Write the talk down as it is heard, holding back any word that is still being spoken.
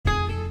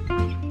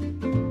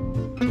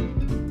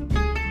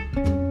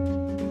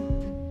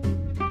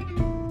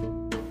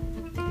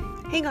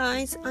Hey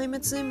guys, I'm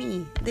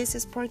Matsumi. This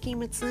is Parking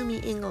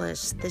Matsumi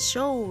English, the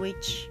show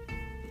which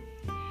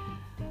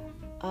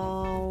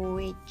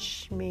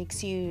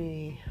makes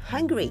you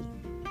hungry.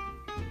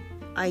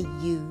 Are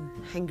you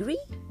hungry?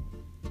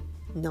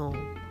 No,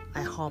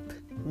 I hope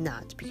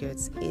not,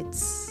 because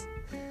it's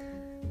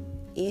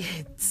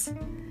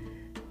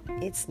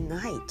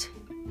night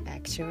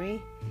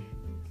actually.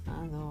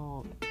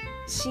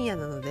 深夜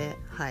なので、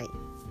はい、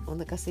お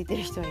腹空いて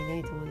る人はいな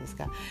いと思うんです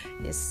が、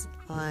yes,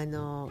 あ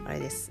れ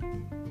です。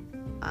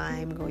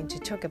I'm going to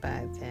talk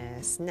about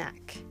the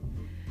snack.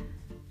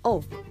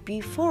 Oh,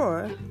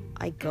 before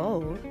I'm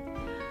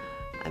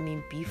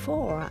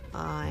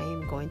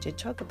going to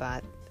talk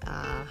about,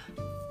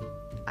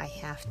 I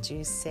have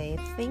to say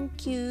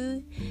thank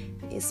you,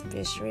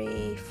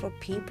 especially for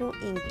people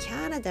in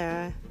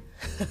Canada.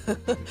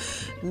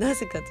 な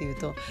ぜかという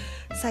と、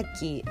さっ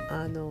き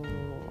あ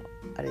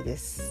れで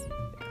す。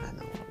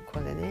こ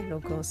れね、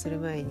録音する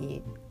前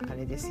にあ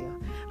れですよ。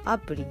ア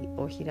プリ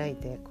を開い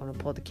て、この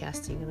ポッドキャ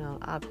スティングの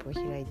アップを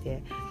開い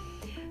て、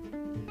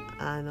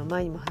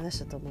前にも話し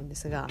たと思うんで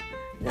すが、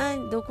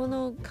どこ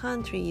のカ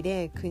ントリー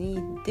で国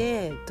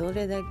でど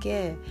れだ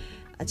け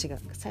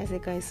再生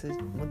回数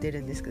も出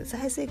るんですけど、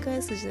再生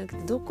回数じゃなく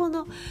てどこ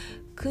の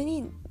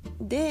国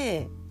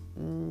で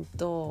何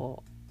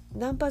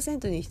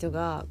%の人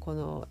がこ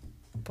の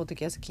ポッド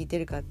キャスト聞いて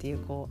るかっていう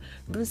分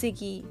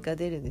析が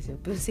出るんですよ。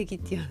分析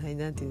っていうのは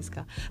何ていうんです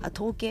か、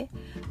統計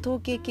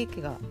結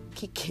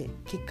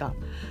果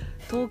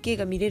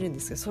が見れるんで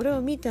すけど、それ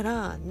を見た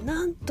ら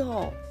なん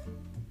と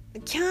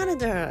キャナ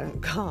ダ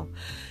が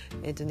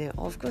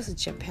of course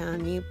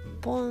Japan 日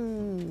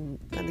本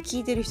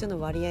聞いてる人の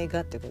割合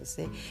がってことで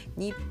すね。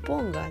日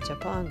本がジャ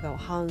パンが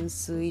半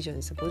数以上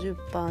です。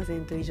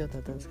 50% 以上だ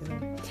ったんですけど、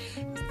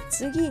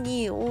次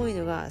に多い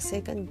のが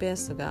セカンドベ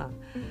ストが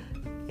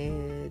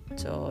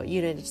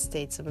United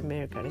States of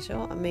America でし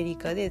ょ、アメリ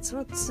カで、そ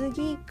の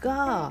次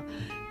が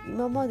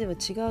今までは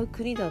違う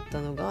国だっ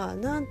たのが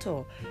なん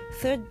と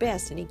Third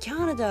Best にキ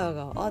ャナダ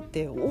があっ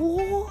て、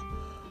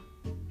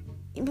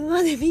今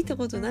まで見た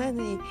ことない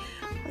のに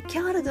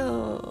カナ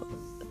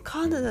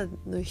ダ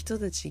の人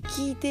たち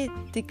聞いてっ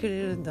てく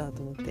れるんだ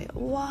と思って、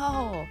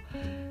Wow!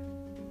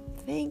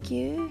 Thank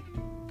you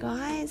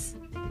guys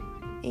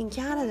in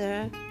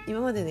Canada.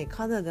 今までね、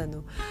カナダ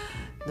の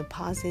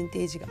パーセンテ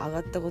ージが上が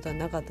ったことは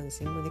なかったんで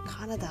すよ。今まで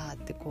カナダっ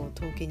て統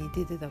計に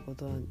出てたこ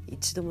とは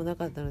一度もな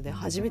かったので、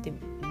初めて見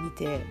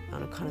て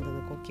カナダ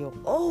の国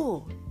旗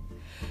を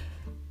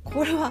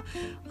これは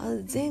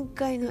前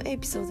回のエ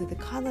ピソードで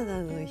カナ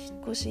ダの引っ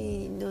越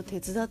しの手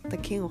伝った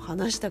件を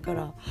話したか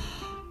ら、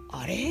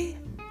あれ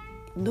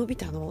伸び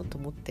たのと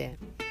思って、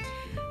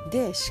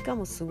でしか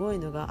もすごい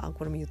のが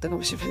これも言ったか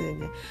もしれない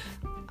ね。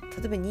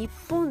例えば日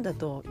本だ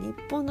と日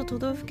本の都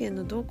道府県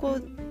のどこ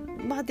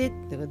までっ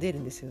てのが出る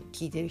んですよ。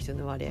聞いてる人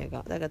の割合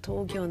が。だから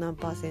東京何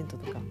パーセント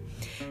とか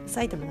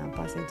埼玉何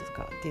パーセントと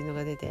かっていうの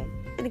が出て、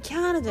キ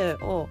ャナ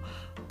ダを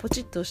ポ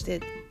チッと押し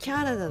て、キ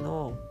ャナダ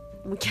の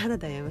もうキャナ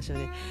ダやりましょう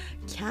ね。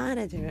キャナ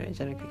ダじゃなく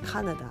て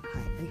カナダ、は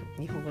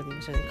い、日本語で言い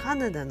ましょうね。カ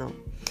ナダの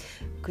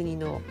国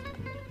の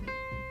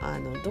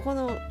どこ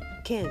の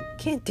県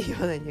って言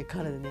わないで、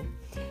カナダね。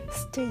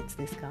ステイツ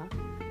ですか？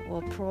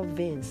プロヴ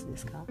ィンスで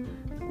すか？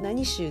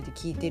何州で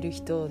聞いてる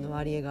人の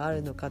割合があ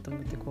るのかと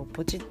思ってポ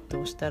チッと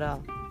押したら、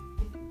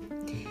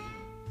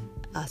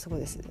そこ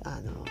です。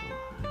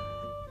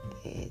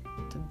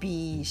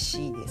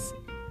BC です。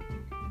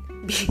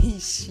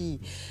BC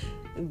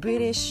ブリ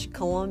ティッシュ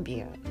コロン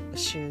ビア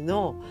州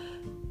の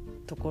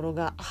ところ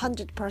が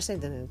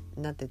 100% に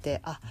なって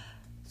て、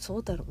そ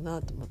うだろうな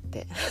と思っ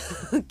て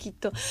きっ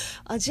と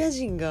アジア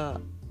人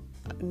が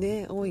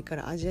ね多いか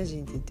ら、アジア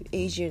人って言って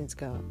エイジアンズ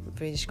が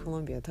ブリティッシュコロ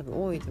ンビア多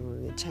分多いと思う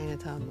ので、チャイナ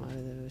タウンもあ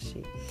るだろう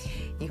し、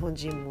日本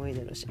人も多い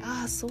だろうし、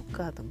そっ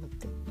かと思っ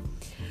て。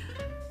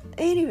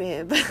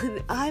Anyway,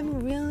 but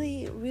I'm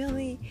really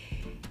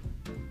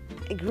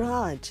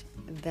glad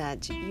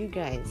that you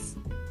guys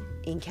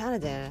in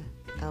Canada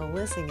are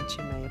listening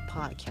to my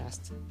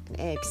podcast and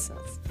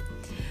episodes.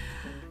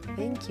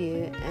 Thank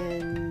you.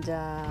 And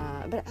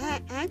but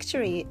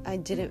actually I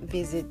didn't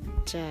visit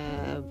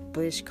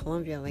British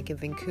Columbia, like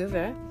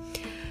Vancouver.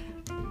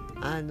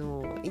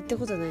 行った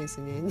ことないです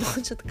ね。も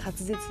うちょっと滑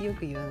舌よ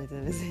く言わないと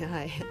ダメですね。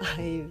はい。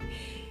I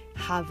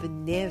have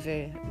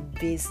never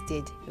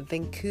visited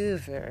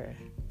Vancouver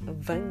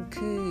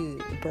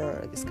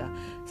ですか。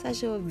最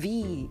初は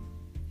V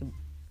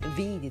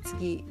で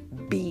次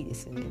B で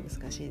すよね。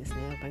難しいです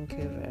ね。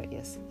Vancouver,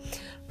 yes.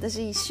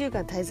 私1週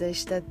間滞在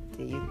したっ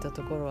て言った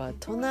ところは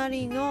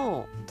隣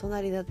だ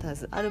ったは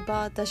ず。アル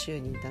バータ州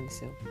にいたんで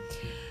すよ。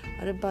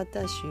アルバー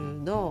タ州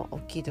の大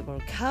きいところ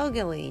カル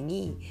ガリー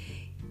に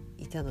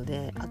いたの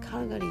で、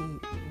カルガリ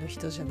ーの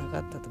人じゃな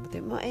かったと思っ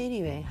て、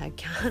anyway、はい、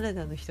キャナ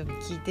ダの人が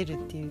聞いてるっ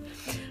ていう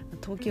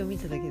統計を見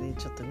ただけで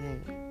ちょっとね、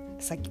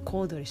さっき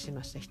小躍りして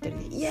ました。一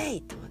人でイエー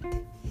イと思っ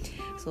て、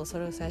そ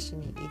れを最初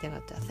に言いたか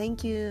った。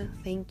Thank you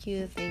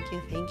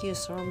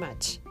so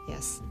much.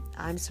 Yes,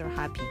 I'm so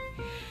happy.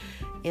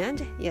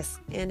 And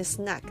yes, and a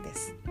snack で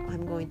す。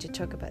I'm going to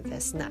talk about the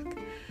snack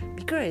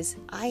because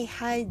I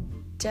had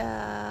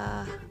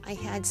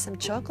some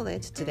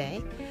chocolate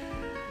today.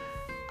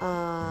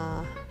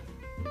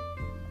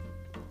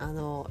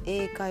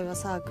 英会話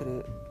サーク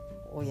ル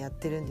をやっ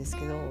てるんです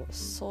けど、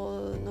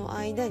その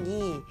間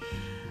に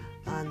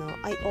I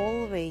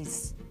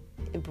always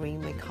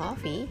bring my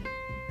coffee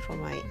for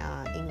my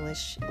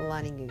English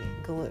learning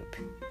group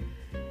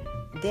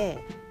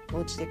でお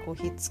家でコー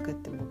ヒー作っ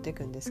て持ってい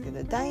くんですけ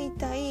ど、だい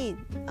たい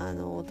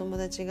お友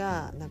達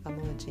が仲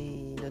間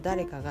内の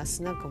誰かが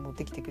スナックを持っ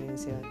てきてくれるん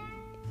ですよ。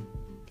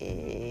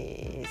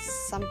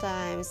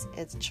Sometimes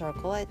it's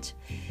chocolate,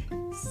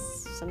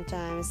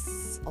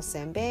 sometimes お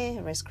せんべい、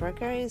rice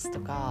crackers と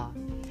か、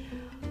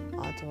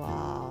あと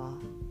は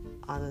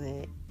あ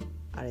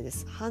れで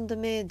す、ハンド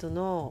メイ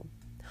ド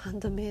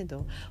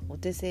お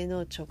手製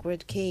のチョコレー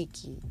トケー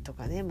キと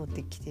かね持っ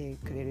てきて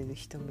くれる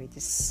人もい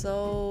て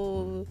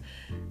so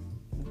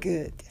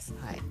good です。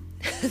はい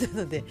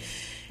なので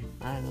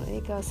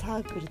英会話サ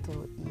ークルと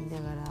言いな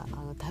がら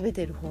食べ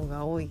てる方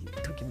が多い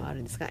時もあ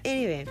るんですが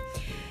Anyway,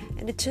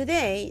 and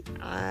today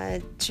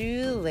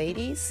two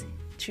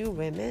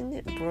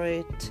women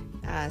brought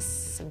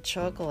us some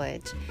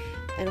chocolate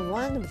and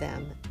one of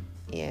them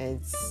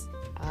is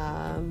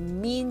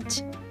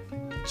mint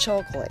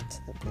chocolate だっ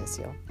たんで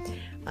すよ。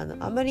あ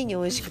まりに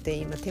美味しくて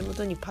今手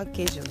元にパッ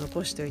ケージを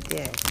残しておい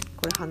て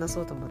これ話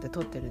そうと思って撮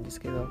ってるんです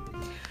けど、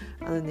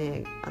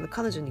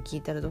彼女に聞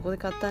いたらどこで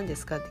買ったんで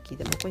すかって聞い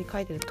て、ここに書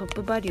いてるトッ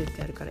プバリューっ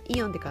てあるから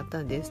イオンで買っ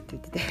たんですって言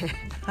ってて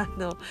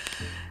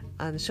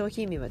商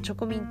品名はチョ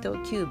コミント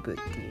キューブっ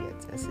ていうや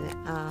つですね。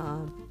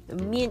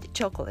ミント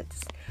チョコレートで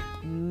す。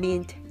ミ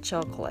ントチ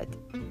ョコレート、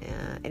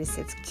it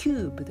says キ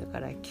ューブだ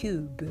からキュ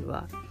ーブ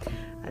は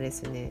あれで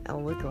すよね。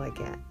look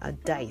like a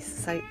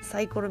dice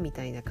サイコロみ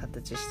たいな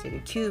形して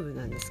るキューブ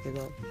なんですけ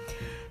ど、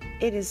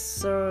It is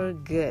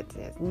so good.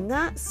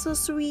 Not so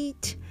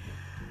sweet,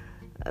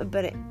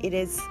 but it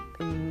is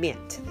mint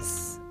で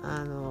す。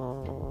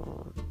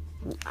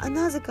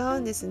なぜか合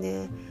うんです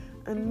ね。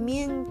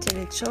mint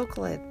and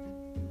chocolate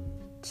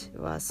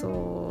は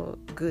so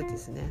good で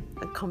すね。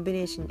A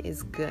combination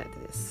is good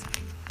です。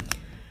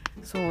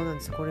そうなん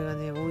です。これが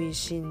ね、美味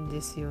しいんで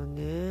すよ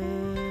ね。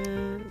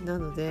な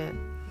ので、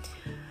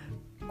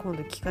今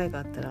度機会が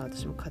あったら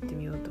私も買って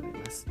みようと思い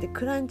ます。で、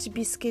クランチ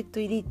ビスケッ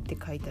ト入りって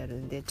書いてある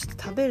んで、ちょっ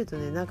と食べると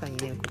ね、中に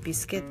ね、ビ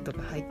スケット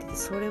が入ってて、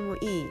それもい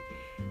い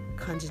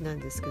感じなん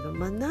ですけど、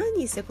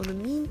何せこの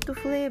ミント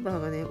フレーバー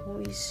がね、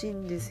美味しい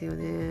んですよ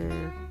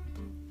ね。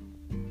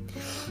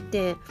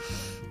で、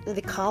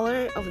The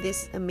color of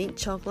this mint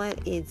chocolate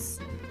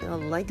is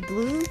light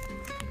blue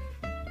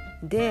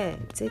で、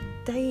絶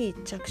対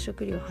着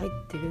色料入っ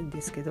てるんで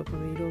すけど、こ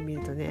の色を見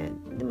るとね、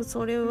でも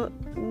それを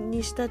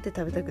にしたって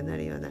食べたくな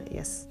るような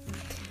Yes,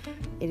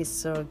 it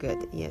is so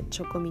good. いや、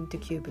チョコミント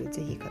キューブ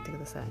ぜひ買ってく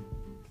ださい。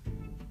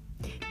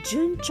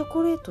純チョ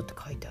コレートって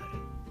書いてある。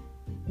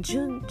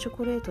純チョ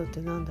コレートって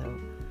なんだろう。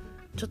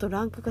ちょっと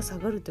ランクが下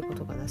がるってこ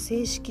とかな。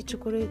正式チョ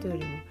コレートよ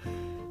りも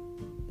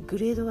グ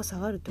レードが下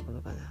がるってこ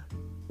とかな。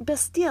But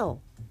still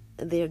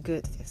they're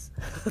good です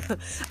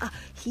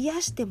冷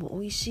やしても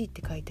美味しいっ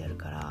て書いてある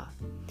から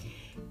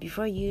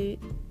Before you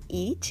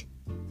eat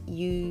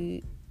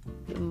you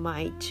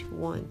might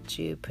want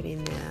to put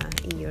in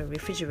your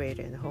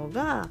refrigerator の方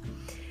が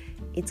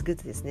It's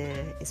good です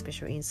ね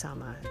Especially in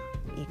summer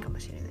いいかも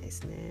しれないで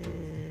すね。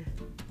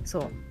そ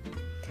う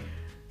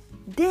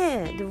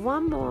で The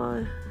one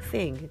more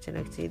thing じゃ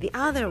なくて The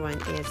other one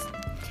is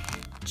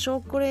チ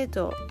ョコレー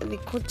トで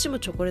こっちも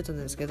チョコレート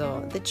なんですけ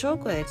ど The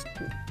chocolate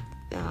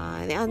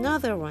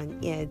another one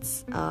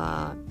is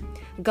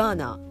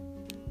Ghana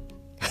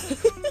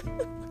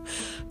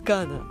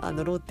ガー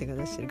ナロッテが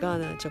出してるガー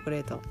ナチョコレ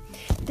ート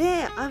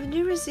で I've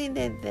never seen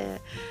that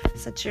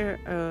such a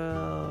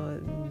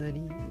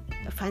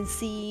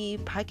fancy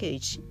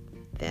package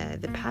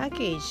the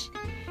package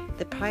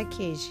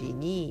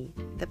に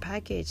the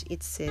package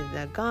it says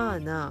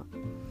Ghana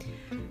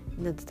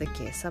なんだったっ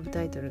けサブ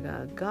タイトル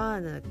がガー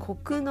ナ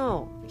国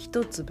の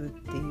一粒っ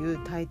ていう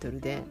タイト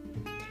ルで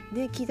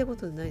ね、聞いたこ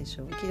とないでし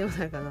ょ。聞いたこと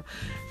ないかな。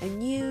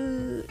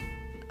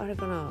あれ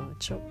かな。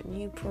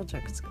New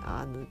projects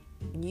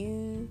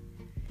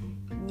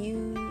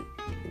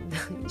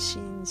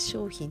新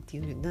商品って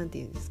いうのなんて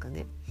いうんですか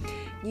ね。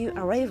New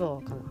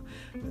arrival かな。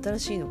新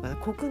しいのかな。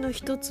国の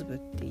一粒っ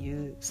て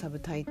いうサ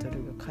ブタイト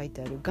ルが書い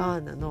てあるガ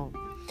ーナの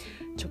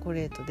チョコ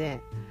レート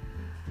で、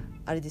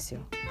あれですよ。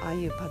ああ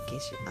いうパッケー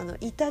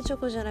ジ。板チョ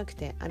コじゃなく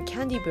て、キ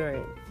ャンディーバ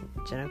ー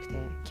じゃなくて、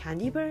キャン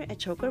ディーバー、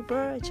チョコ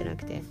バーじゃな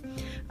くて、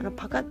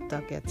パカッと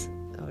開くやつ。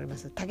わかりま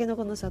す？タケノ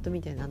コの里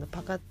みたいな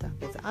パカッと開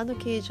くや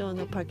つ。形状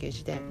のパッケー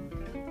ジで、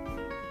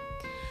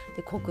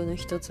国の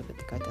一粒っ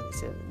て書いてあるんで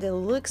すよ。で、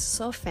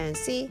looks so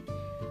fancy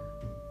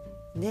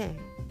ね、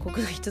国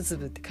の一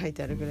粒って書い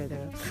てあるぐらいだ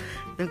から、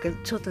なんか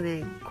ちょっと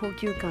ね、高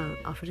級感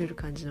あふれる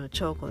感じの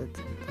チョコレー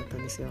トだったん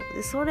ですよ。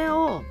で、それ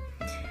を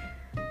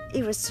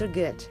It was so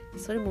good.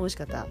 それも美味し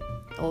かった。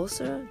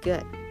Also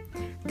good.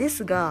 で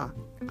すが、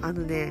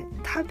食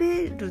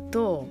べる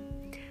と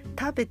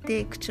食べ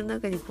て口の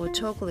中にこう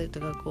チョコレート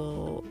が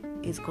こ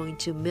う is going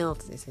to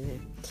melt ですよね。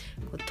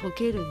こう溶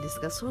けるんです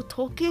が、その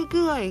溶け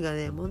具合が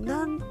ね、もう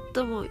何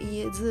とも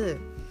言えず、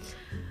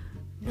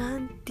な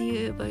んて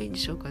言えばいいんで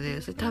しょうか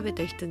ね。それ食べ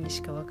た人に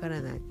しかわか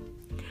らない。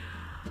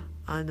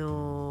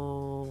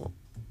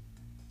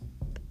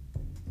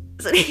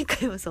それ以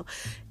外はそう、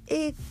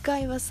英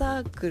会話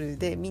サークル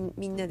でみ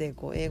んなで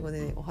こう英語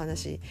で、ね、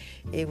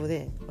英語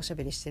でおしゃ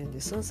べりしてるん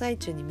で、その最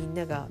中にみん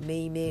ながメ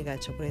イが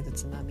チョコレート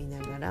つまみな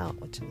がら、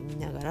お茶飲み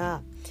なが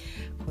ら、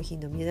コーヒ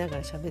ー飲みなが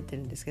ら喋って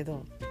るんですけ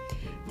ど、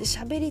で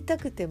喋りた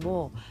くて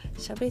もお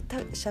しゃべ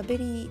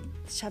り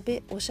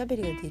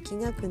ができ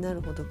なくな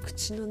るほど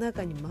口の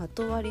中にま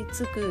とわり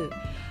つく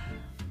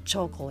チ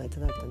ョコレート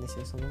だったんです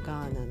よ、その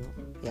ガーナの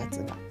やつ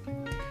が。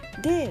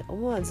で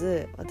思わ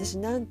ず私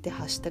なんて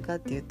発したかっ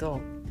ていう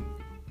と、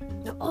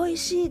美味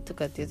しいと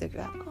かっていう時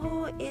は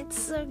Oh, it's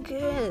so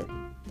good っ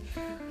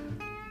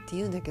て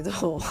言うんだけど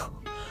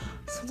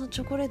その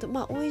チョコレート、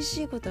まあ美味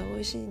しいことは美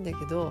味しいんだ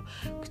けど、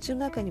口の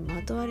中に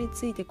まとわり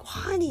ついてこう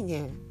歯に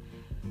ね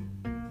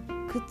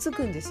くっつ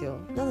くんですよ。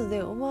なの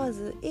で思わ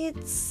ず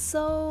It's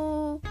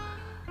so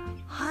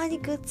歯に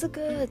くっつく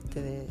っ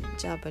てね、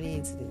ジャパニ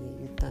ーズでね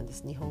言ったんで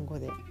す。日本語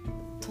で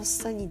とっ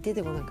さに出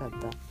てこなかっ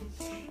た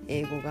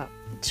英語が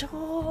超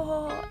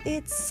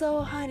It's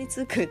so 歯に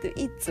つくって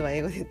It's は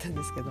英語で言ったん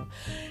ですけど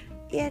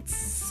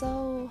It's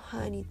so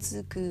歯に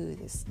つく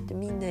ですって、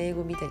みんな英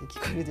語みたいに聞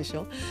こえるでし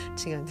ょ。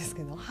違うんです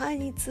けど、歯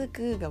につ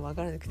くが分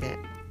からなくて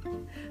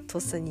と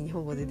っさに日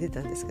本語で出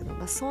たんですけど、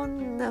そ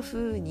んな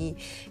風に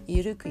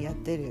ゆるくやっ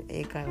てる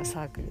英会話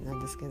サークルなん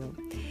ですけど、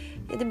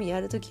でもや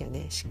るときは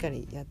ねしっか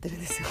りやってるん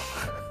ですよ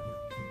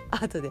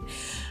後で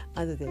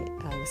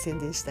宣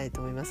伝したいと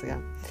思いますが、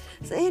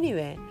So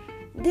anyway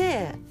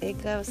で英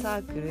会話サ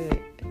ークル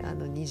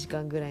2時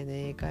間ぐらいの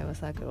英会話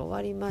サークル終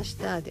わりまし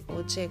た。でお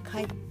家へ帰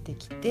って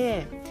き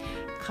て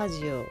家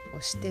事を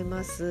して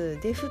ます。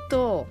でふ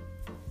と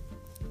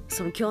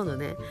その今日の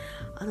ね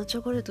チ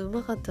ョコレートう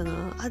まかった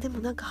な、でも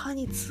なんか歯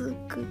につ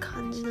く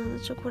感じの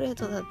チョコレー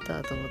トだっ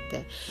たと思っ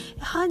て、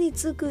歯に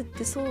つくっ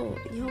てそう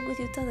日本語で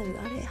言ったんだけど、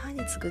あれ歯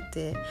につくっ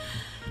て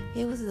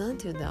英語でなん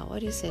て言うんだ What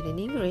do you say in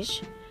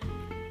English?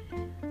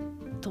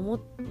 と思っ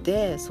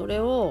て、それ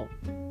を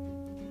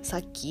さ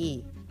っ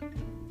き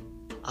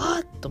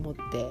と思っ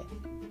て、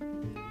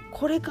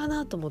これか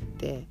なと思っ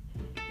て、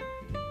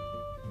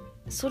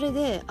それ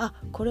で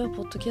これは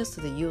ポッドキャス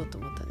トで言おうと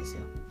思ったんです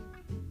よ。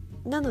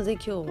なので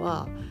今日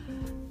は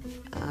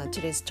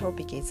Today's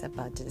topic is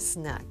about the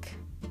snack。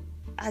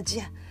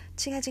違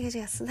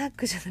うスナッ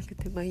クじゃなく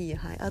て、まあいいや、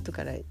はい、後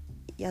から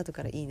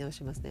言い直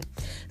しますね。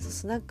そう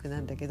スナック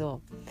なんだけ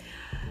ど、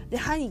で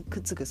歯に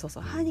くっつく、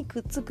歯にく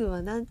っつく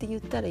はなんて言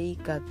ったらいい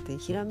かって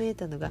ひらめい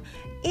たのが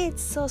It's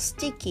so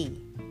sticky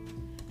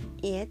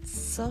It's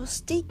so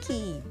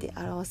sticky って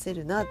表せ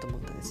るなと思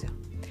ったんですよ。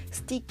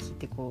スティッキーっ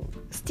てこう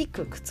スティッ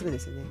クがくっつくで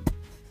すよね。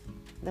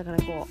だから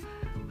こ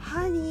う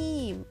歯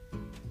に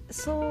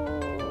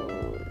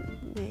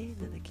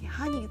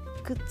歯に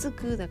くっつ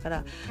くだか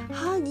ら、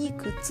歯に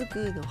くっつ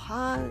くの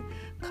歯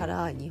か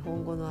ら日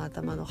本語の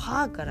頭の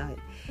歯から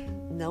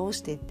直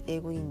して英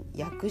語に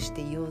訳し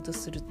て言おうと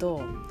する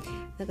と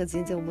なんか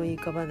全然思い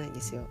浮かばないん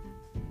ですよ。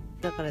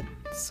だから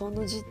そ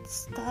のス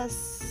タ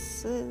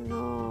ス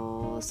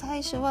の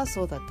最初は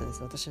そうだったんで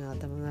す、私の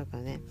頭の中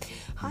ね。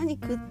歯に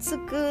くっつ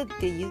くっ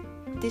て言っ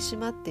てし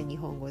まって、日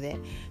本語で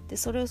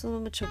それをその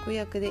まま直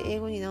訳で英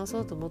語に直そ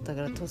うと思った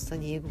から、とっさ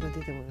に英語が出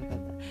てこなかっ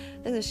た。だ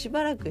けどし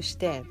ばらくし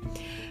て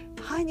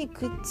歯に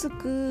くっつ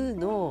く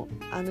の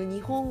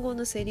日本語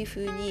のセリ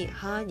フに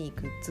歯に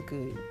くっつ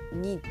く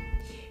に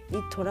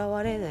とら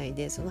われない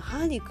で、その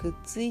歯にくっ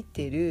つい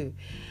てる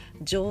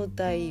状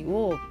態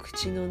を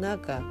口の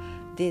中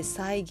で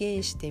再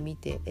現してみ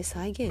て、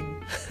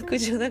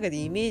口の中で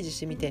イメージし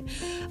てみて、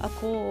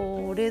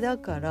これだ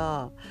か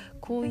ら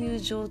こういう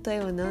状態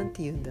はなん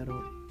て言うんだろ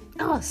う、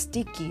ス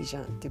ティッキーじ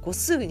ゃんってこう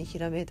すぐにひ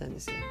らめいたんで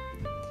すよ。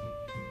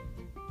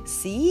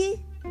See?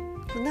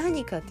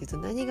 何かっていうと、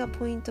何が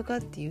ポイントか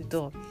っていう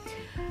と、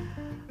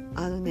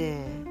あ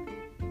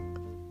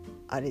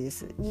れで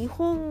す。日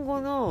本語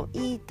の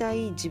言いた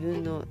い自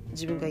分が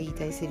言い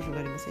たいセリフが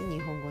ありますね。日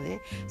本語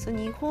ね。その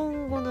日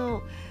本語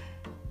の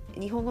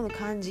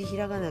漢字ひ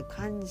らがなね。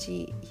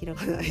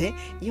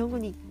日本語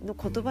の言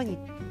葉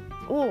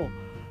を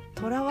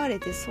とらわれ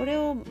て、それ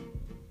を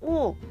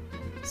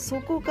そ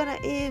こから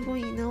英語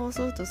に直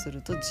そうとす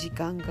ると時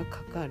間が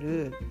かか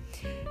る。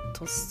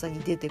とっさに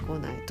出てこ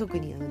ない。特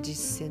に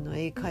実践の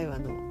英会話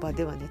の場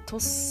ではね、とっ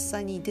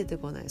さに出て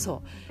こない。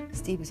そう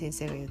スティーブ先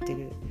生が言って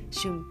る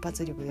瞬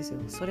発力ですよ。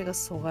それが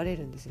そがれ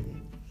るんですよ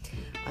ね。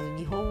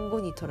日本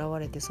語にとらわ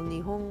れて、その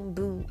日本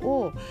文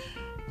を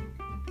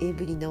英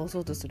文に直そ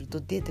うとすると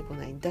出てこ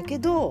ないんだけ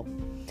ど、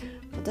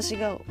私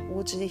がお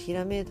家でひ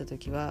らめいた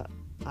時は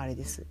あれ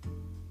です。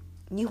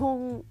日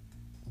本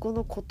語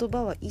の言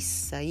葉は一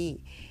切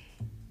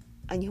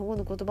日本語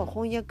の言葉を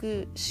翻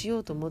訳しよ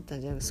うと思った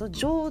んじゃなくて、その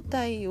状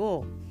態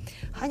を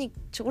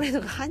チョコレー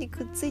トが歯に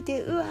くっつい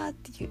てうわーっ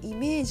ていうイ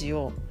メージ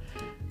を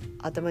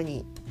頭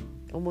に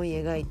思い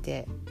描い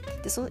て、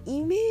でその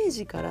イメー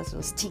ジからそ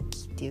のスティッキ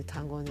ーっていう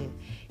単語をね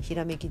ひ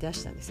らめき出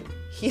したんですよ。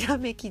ひら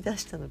めき出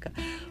したのか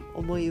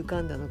思い浮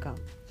かんだのかっ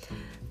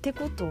て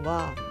こと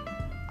は、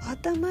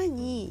頭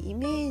にイ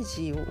メー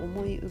ジを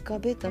思い浮か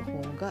べた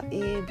方が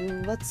英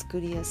文は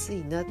作りやす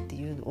いなって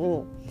いうの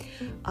を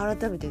改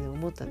めてね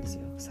思ったんです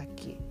よ。さっ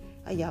き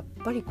やっ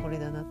ぱりこれ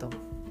だなと。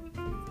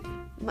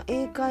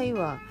英会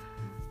話っ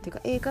ていう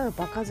か英会話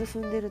場数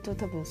踏んでると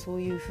多分そ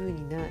ういう風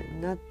に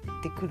なっ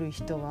てくる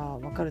人は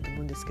分かると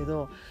思うんですけ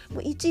ど、も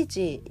ういちい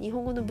ち日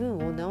本語の文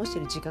を直して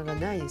る時間が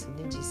ないですよ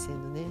ね。実践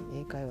のね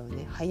英会話は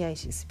ね速い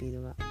しスピー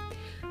ドが。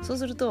そう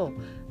すると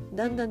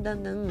だんだ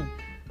ん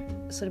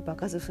それ場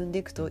数踏んで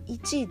いくと、い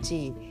ちい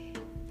ち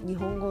日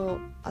本語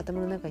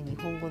頭の中に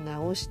日本語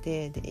直し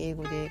て、で英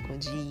語でこう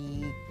じー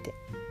って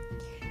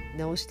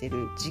直して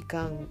る時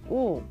間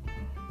を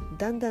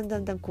だんだ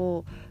ん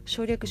こう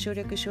省略ってこ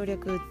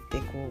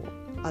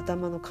う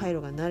頭の回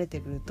路が慣れて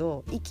くる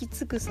と、行き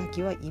着く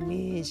先はイメ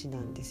ージな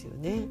んですよ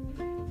ね。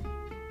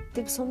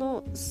で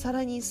もさ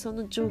らにそ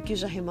の上級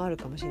者編もある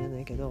かもしれな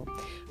いけど、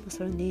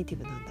それはネイティ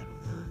ブなんだろ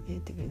うな。ネイ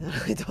ティブになら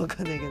ないと分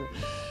かんないけど、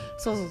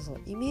そう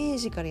イメー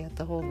ジからやっ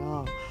た方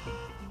が圧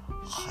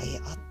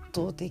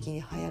倒的に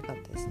早かっ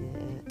たです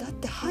ね。だっ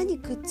て歯に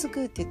くっつ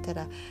くって言った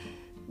ら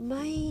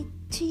My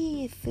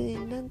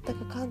teeth なんた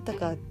かかんた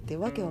かって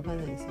わけわかん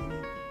ないですよね。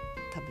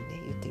多分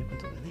ね言ってるこ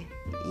とがね、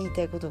言い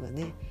たいことが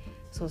ね、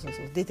そう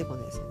出てこ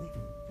ないですよね。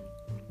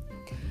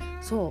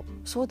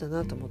そうだ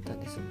なと思ったん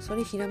です。そ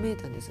れひらめい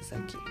たんです。さ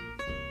っき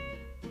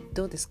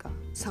どうですか？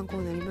参考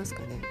になります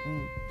かね。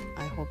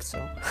I hope so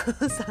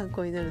参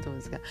考になると思うん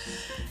ですが、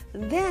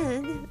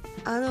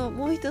 Then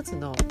もう一つ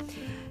の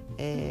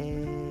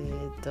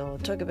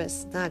talk about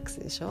snacks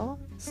でしょ。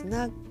ス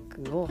ナッ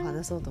クを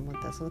話そうと思っ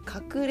たら、その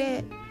隠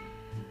れ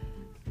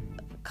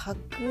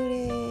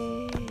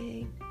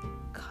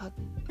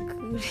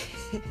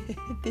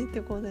出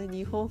てこない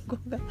日本語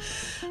が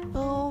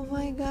Oh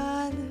my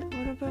god,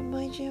 what about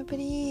my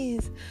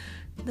Japanese?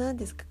 何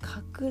ですか？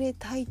隠れ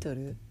タイト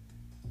ル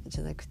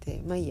じゃなく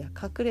て、いいや、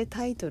隠れ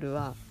タイトル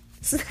は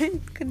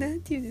な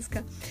んていうんです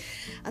か、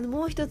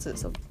もう一つ、隠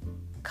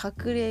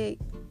れ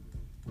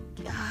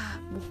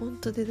もうほん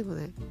と出てこ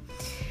ない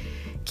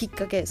きっ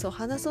かけ、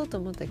話そうと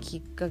思ったき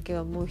っかけ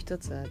はもう一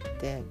つあっ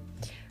て、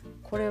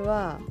これ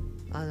は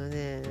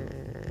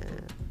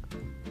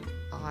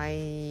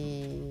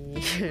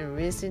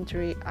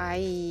recently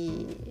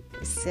I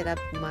set up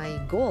my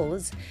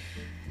goals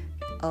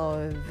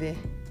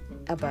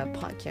about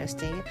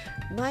podcasting。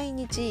 毎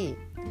日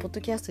ポッ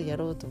ドキャストや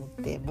ろうと思っ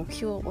て目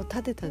標を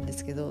立てたんで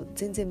すけど、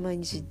全然毎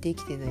日で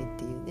きてないっ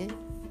ていうね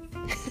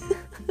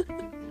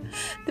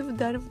でも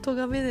誰も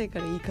咎めないか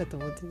らいいかと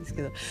思ってるんです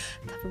けど、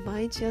多分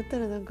毎日やった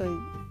らど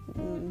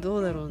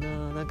うだろう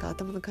な、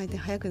頭の回転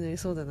速くなり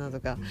そうだなと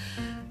か、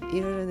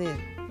いろいろね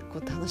こ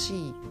う楽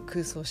しい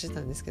空想して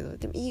たんですけど、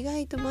でも意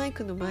外とマイ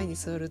クの前に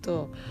座る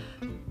と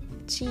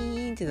チ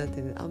ーンってなっ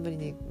て、あんまり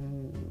ね、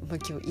今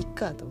日いっ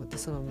かと思って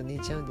そのまま寝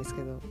ちゃうんです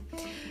けど、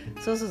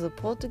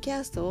ポッドキ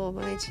ャストを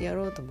毎日や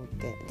ろうと思っ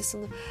て、で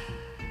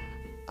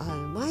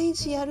毎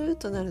日やる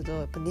となると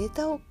やっぱネ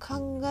タを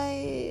考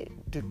え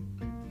る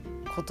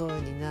こと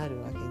にな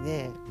るわけ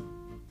で、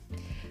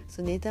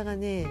そのネタが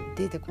ね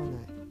出てこない。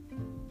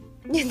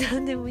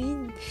何でもい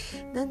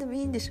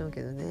いんでしょう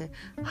けどね。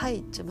は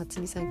い、じゃあ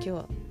松見さん今日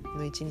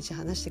の一日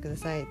話してくだ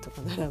さいと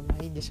かなら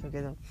いいんでしょう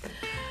けど、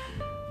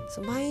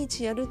毎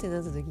日やるって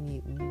なった時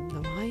に、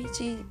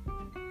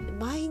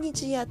毎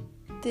日やっ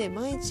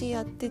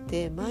て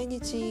て、毎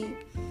日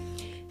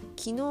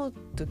昨日と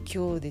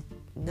今日で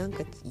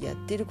やっ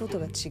てること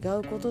が違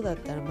うことだっ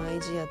たら毎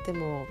日やって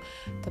も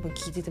多分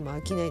聞いてても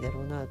飽きないだ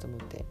ろうなと思っ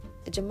て、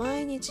じゃあ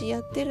毎日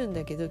やってるん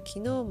だけど昨日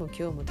も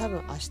今日も多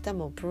分明日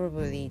も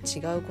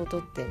probably 違うこと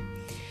って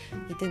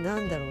一体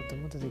何だろうと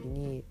思った時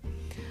に、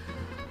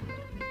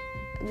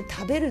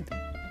食べる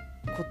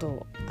こ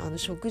と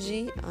食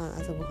事、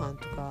朝ごはん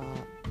とか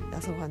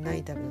朝ごはん何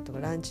食べたとか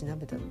ランチ何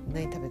食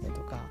べた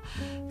とか、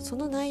そ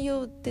の内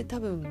容って多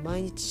分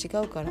毎日違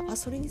うから、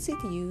それについ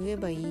て言え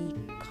ばいい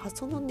か、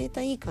そのネ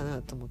タいいか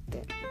なと思っ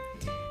て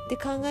で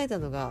考えた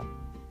のが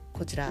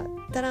こちら、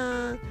タラ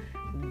ーン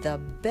The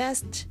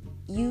best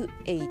you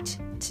ate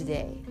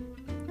today。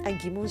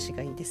 疑問詞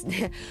がいいです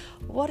ね。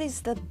 What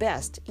is the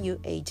best you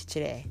ate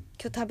today？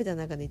 今日食べた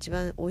中で一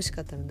番美味し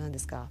かったの何で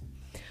すか？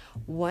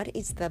 What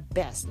is the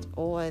best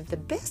or the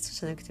best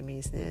じゃなくてもいい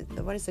ですね。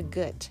 What is the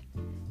good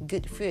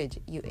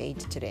food you ate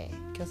today？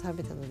 今日食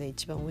べたので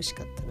一番美味し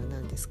かったのは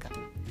何ですか？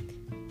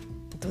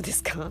どうで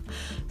すか？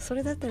そ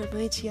れだったら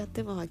毎日やっ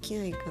ても飽き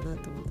ないかな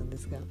と思ったんで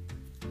すが、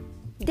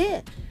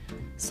で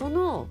そ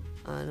の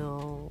あ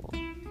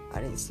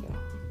れですよ、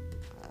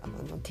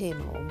テ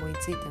ーマを思い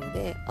ついたの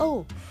で、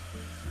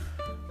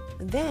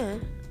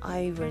then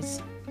I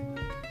was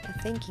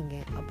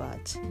thinking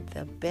about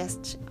the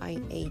best I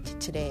ate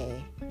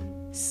today.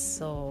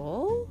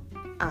 So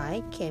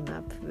I came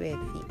up with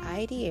the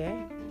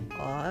idea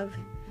or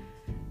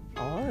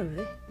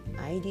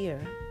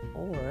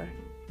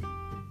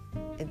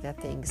the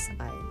things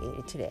I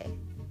ate today.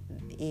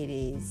 it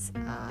is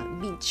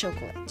mint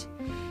chocolate.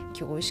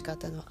 今日美味しかっ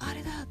たのはあ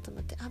れだと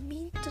思って、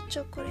ミントチ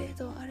ョコレー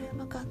トあれう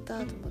まかった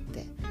と思っ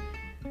て、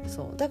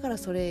そうだから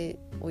それ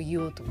を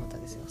言おうと思った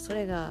んですよ。そ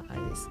れがあ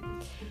れです、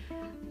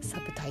サ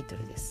ブタイト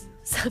ルです。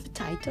サブ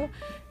タイトル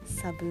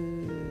サブ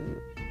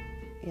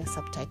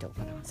タイトル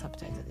かな、サブ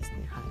タイトルです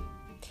ね。はい、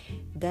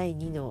第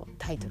2の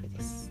タイトルで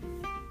す。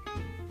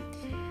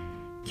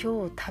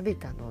今日食べ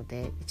たの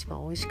で一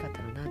番美味しかっ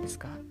たのは何です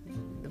か？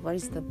 What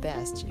is the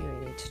best you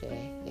ate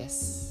today?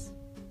 Yes,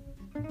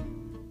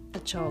 a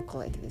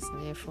chocolate です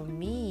ね。For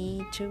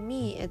me, to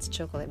me, it's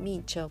chocolate.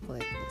 mint chocolate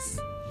で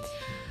す。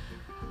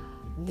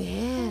ね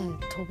え、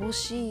乏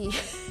しい。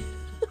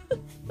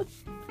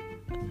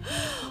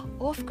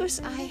Of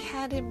course, I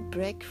had a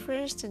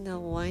breakfast and a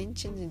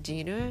lunch and a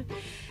dinner.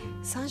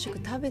 3食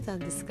食べたん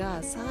です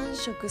が、3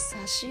食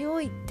差し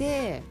置い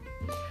て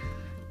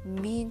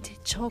ミント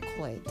チョ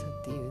コレートっ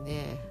ていう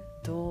ね、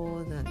ど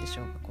うなんでし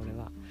ょうかこれ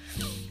は。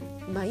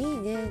まあいい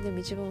ね。でも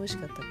一番美味し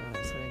かったから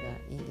それが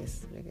いいで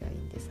す。それがいい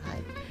んです。は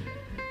い。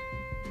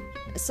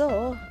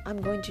So, I'm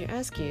going to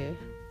ask you,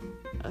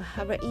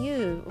 how about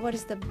you? What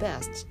is the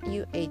best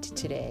you ate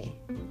today?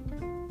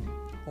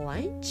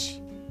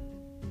 Lunch?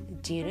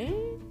 Dinner?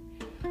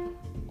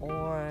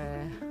 Or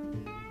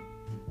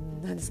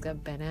何ですか、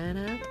バナ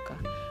ナとか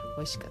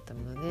美味しかった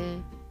もの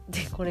ね。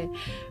でこれ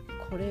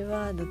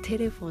はテ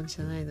レフォンじ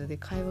ゃないので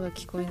会話が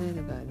聞こえない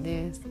のが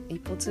ね、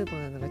一方通行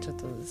なのがちょっ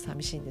と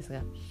寂しいんです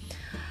が、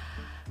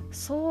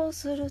そう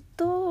する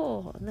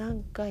とな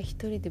んか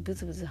一人でブ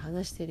ツブツ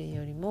話してる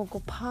よりもこ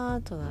うパ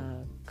ートナ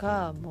ー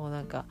かもう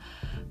なんか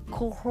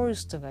コーホ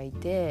ストがい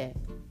て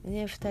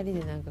ね、二人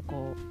でなんか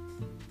こう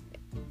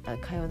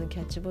会話のキ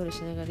ャッチボールし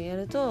ながらや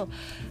ると、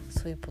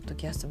そういうポッド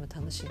キャストも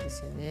楽しいで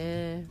すよ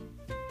ね。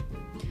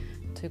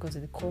というこ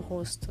とでコー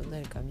ホスト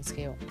誰か見つ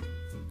けよう。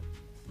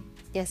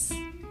 Yes、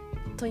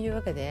 という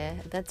わけ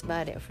で That's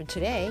about it for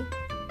today.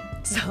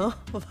 So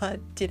what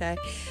did I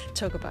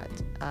talk about?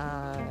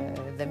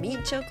 The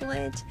mint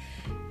chocolate,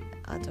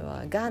 あと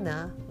はガー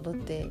ナロ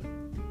ッテ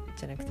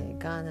じゃなくて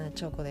ガーナ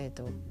チョコレー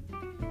ト、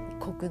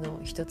コクの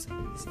一つで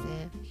す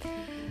ね。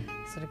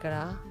それか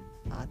ら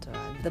あとは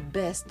The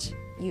best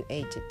you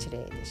ate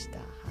today でした。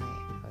は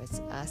い、I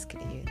was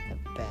asking you the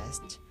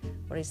best.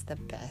 What is the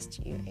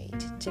best you ate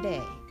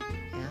today?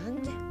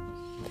 And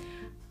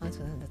あと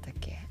何だったっ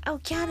け？ Oh,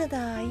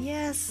 Canada!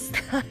 Yes!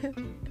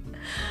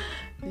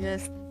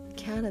 Yes,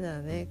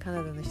 Canada ね。カ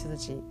ナダの人た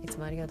ちいつ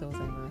もありがとうご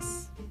ざいま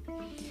す。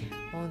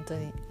本当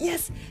に。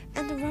Yes!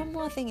 And one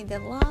more thing, the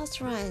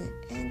last one.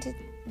 And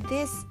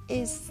this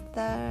is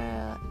the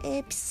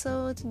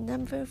episode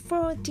number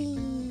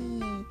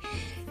 40.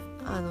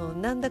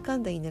 なんだか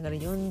んだ言いながら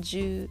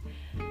40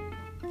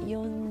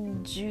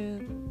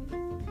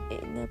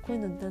こうい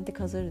うのなんて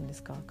数えるんで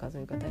すか？数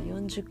え方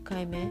40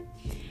回目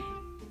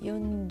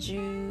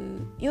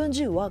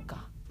40話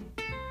か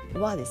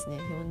話ですね。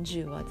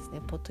40話です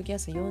ね。ポッドキャ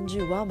スト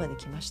40話まで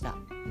来ました。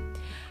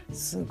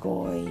す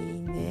ごい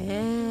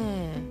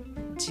ね。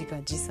自画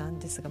自賛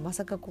ですが、ま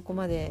さかここ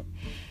まで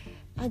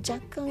若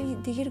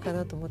干できるか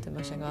なと思って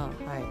ましたが、はい、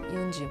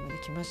40まで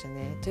来ました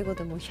ね。というこ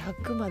とでもう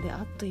100まで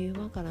あっという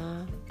間か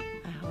な。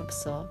I hope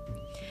so.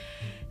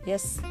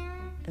 Yes,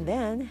 and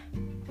then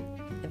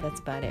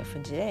that's about it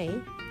for today.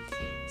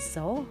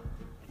 So,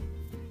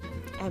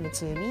 I'm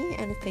Tsumi,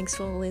 and thanks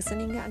for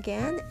listening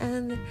again.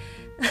 And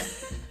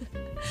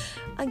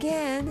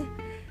again,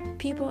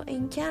 people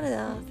in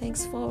Canada,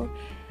 thanks for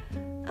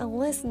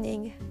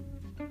listening.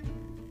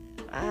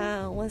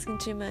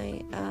 Listening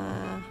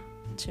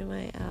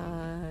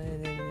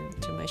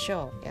to my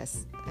show.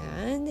 Yes,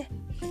 and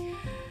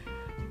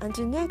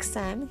until next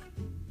time.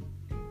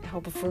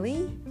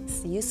 Hopefully,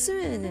 see you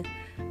soon.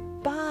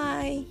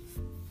 Bye.